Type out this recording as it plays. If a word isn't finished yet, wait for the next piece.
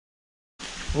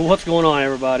Well, what's going on,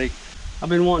 everybody? I've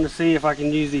been wanting to see if I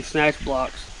can use these snatch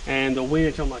blocks and the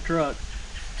winch on my truck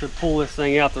to pull this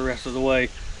thing out the rest of the way.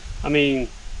 I mean,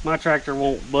 my tractor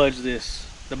won't budge the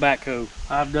backhoe.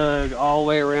 I've dug all the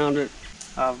way around it.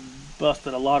 I've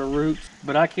busted a lot of roots,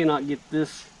 but I cannot get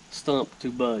this stump to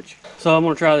budge. So I'm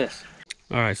gonna try this.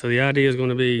 All right, so the idea is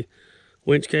gonna be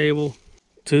winch cable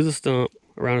to the stump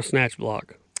around a snatch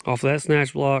block. Off of that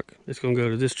snatch block, it's gonna go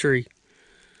to this tree.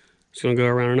 It's gonna go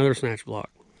around another snatch block.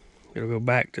 It'll go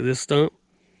back to this stump,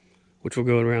 which will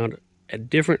go around a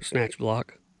different snatch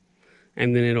block,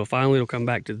 and then it'll come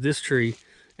back to this tree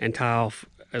and tie off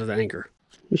as the anchor.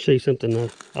 Let me show you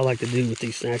something I like to do with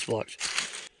these snatch blocks.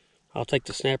 I'll take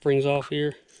the snap rings off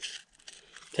here,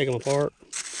 take them apart,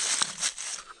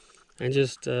 and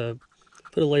just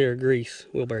put a layer of grease,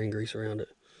 wheel bearing grease around it.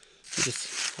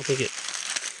 I think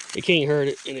it can't hurt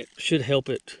it, and it should help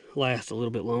it last a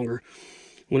little bit longer.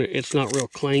 When it's not real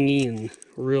clangy and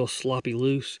real sloppy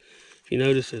loose. If you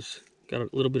notice, it's got a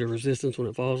little bit of resistance when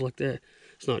it falls like that.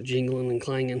 It's not jingling and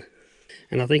clanging.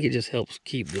 And I think it just helps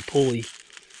keep the pulley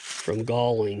from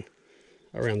galling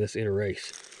around this inner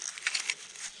race.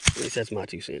 At least that's my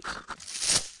 2 cents.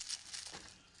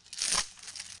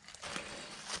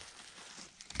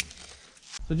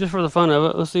 So just for the fun of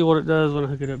it, let's see what it does when I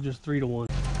hook it up just 3 to 1.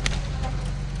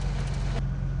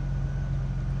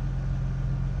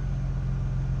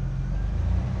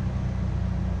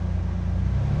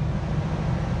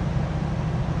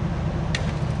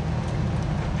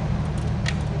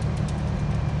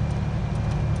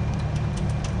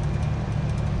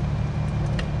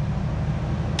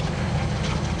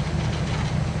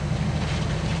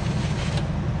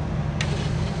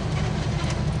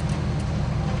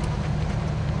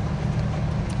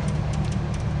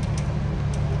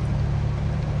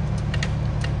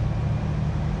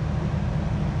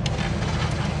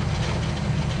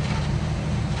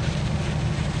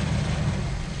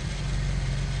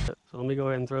 So let me go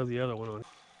ahead and throw the other one on.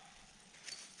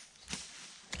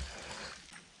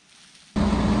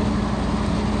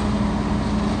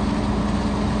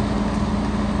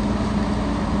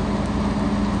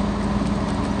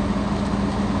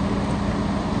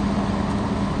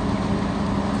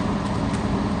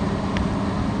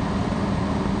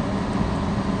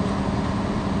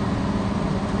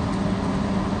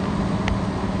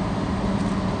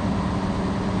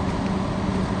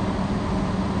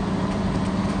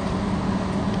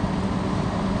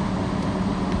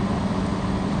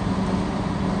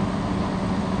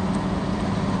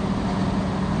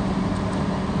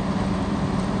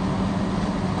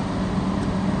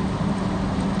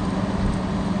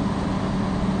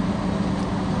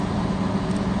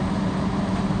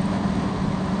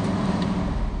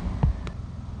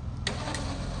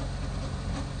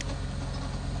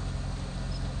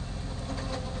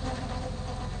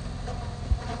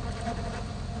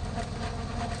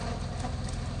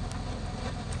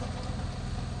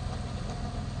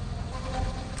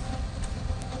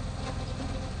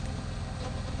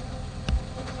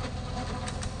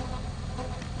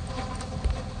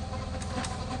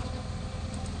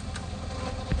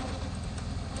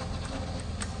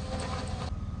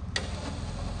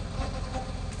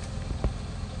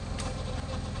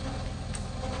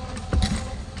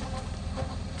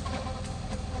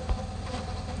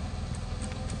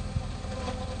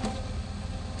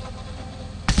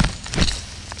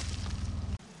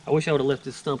 I wish I would have left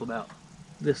this stump about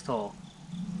this tall.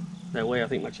 That way I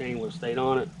think my chain would have stayed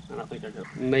on it, and I think I could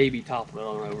maybe topple it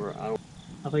on over.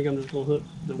 I think I'm just going to hook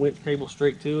the winch cable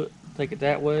straight to it, take it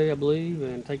that way, I believe,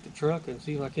 and take the truck and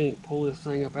see if I can't pull this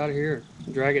thing up out of here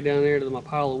and drag it down there to my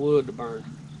pile of wood to burn.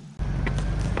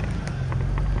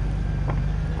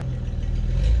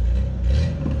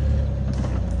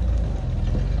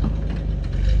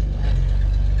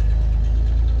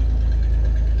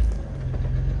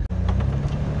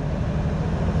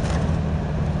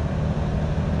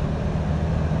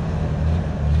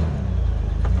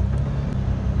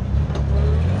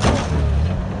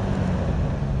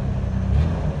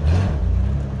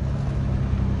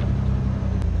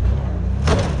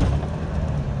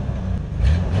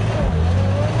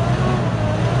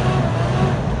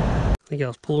 I think I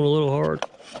was pulling a little hard.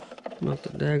 Knocked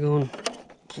the daggone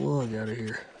plug out of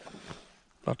here.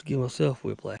 About to give myself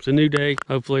whiplash. It's a new day.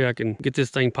 Hopefully I can get this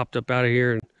thing popped up out of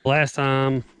here. And last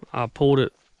time I pulled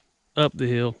it up the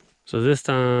hill. So this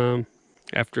time,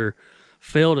 after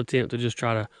failed attempt to just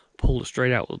try to pull it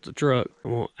straight out with the truck,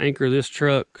 I'm gonna anchor this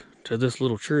truck to this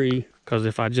little tree, because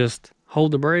if I just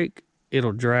hold the brake,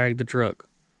 it'll drag the truck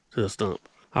to the stump.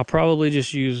 I'll probably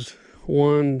just use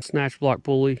one snatch block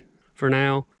pulley for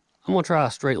now. I'm gonna try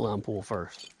a straight line pull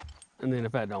first. And then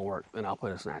if that don't work, then I'll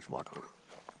put a snatch block on it.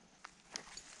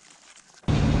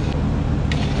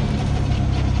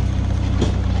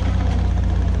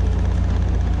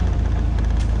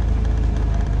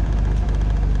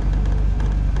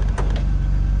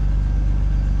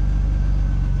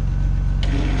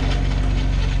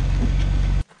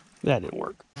 That didn't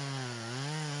work.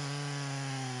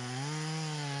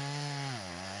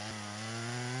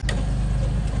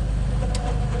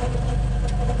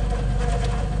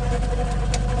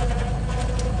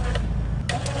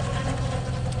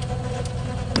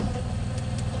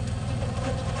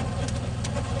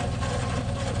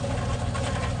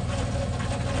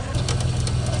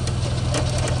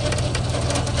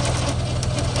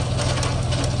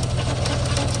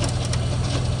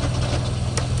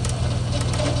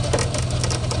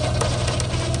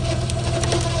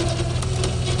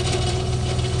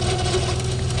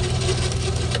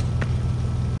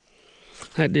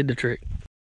 That did the trick.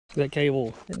 That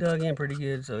cable, it dug in pretty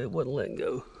good, so it wasn't letting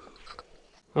go.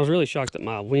 I was really shocked that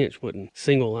my winch wouldn't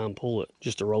single line pull it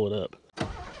just to roll it up.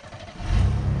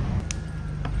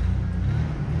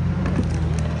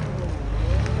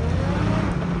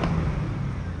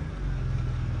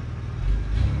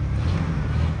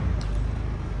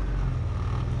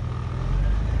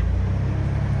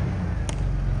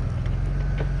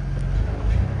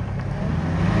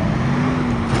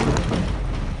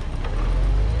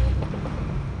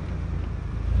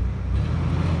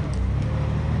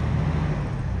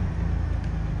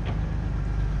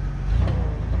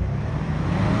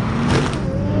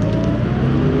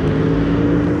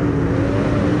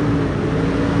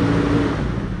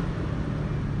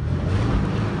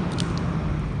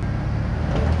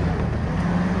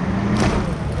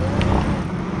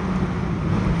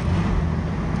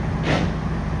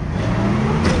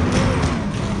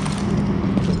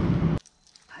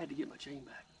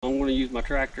 I'm going to use my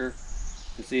tractor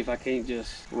and see if I can't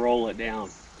just roll it down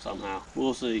somehow.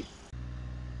 We'll see.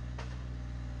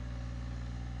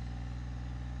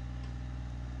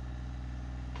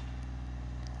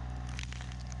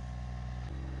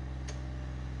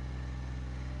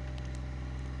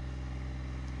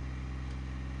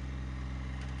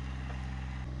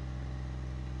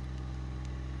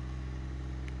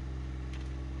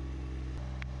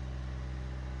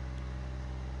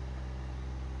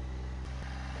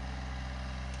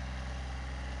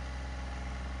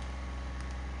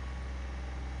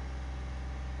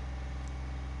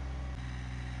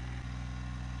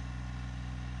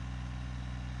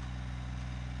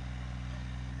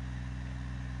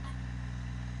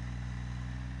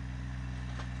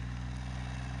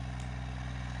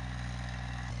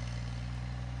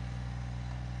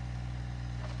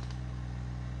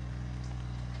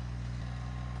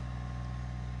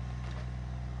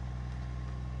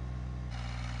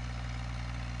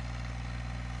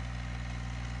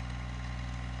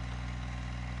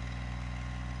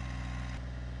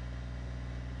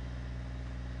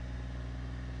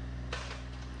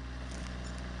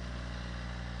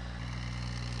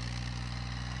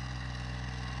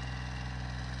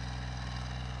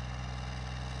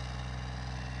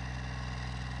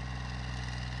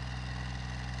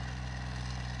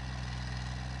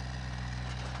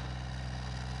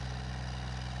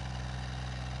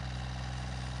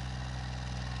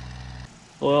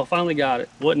 Well, finally got it.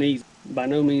 Wasn't easy. By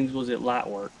no means was it light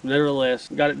work. Nevertheless,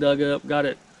 got it dug up, got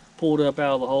it pulled up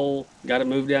out of the hole, got it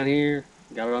moved down here,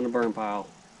 got it on the burn pile.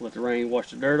 Let the rain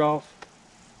wash the dirt off,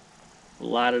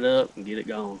 light it up, and get it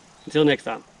gone. Until next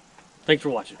time, thanks for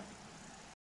watching.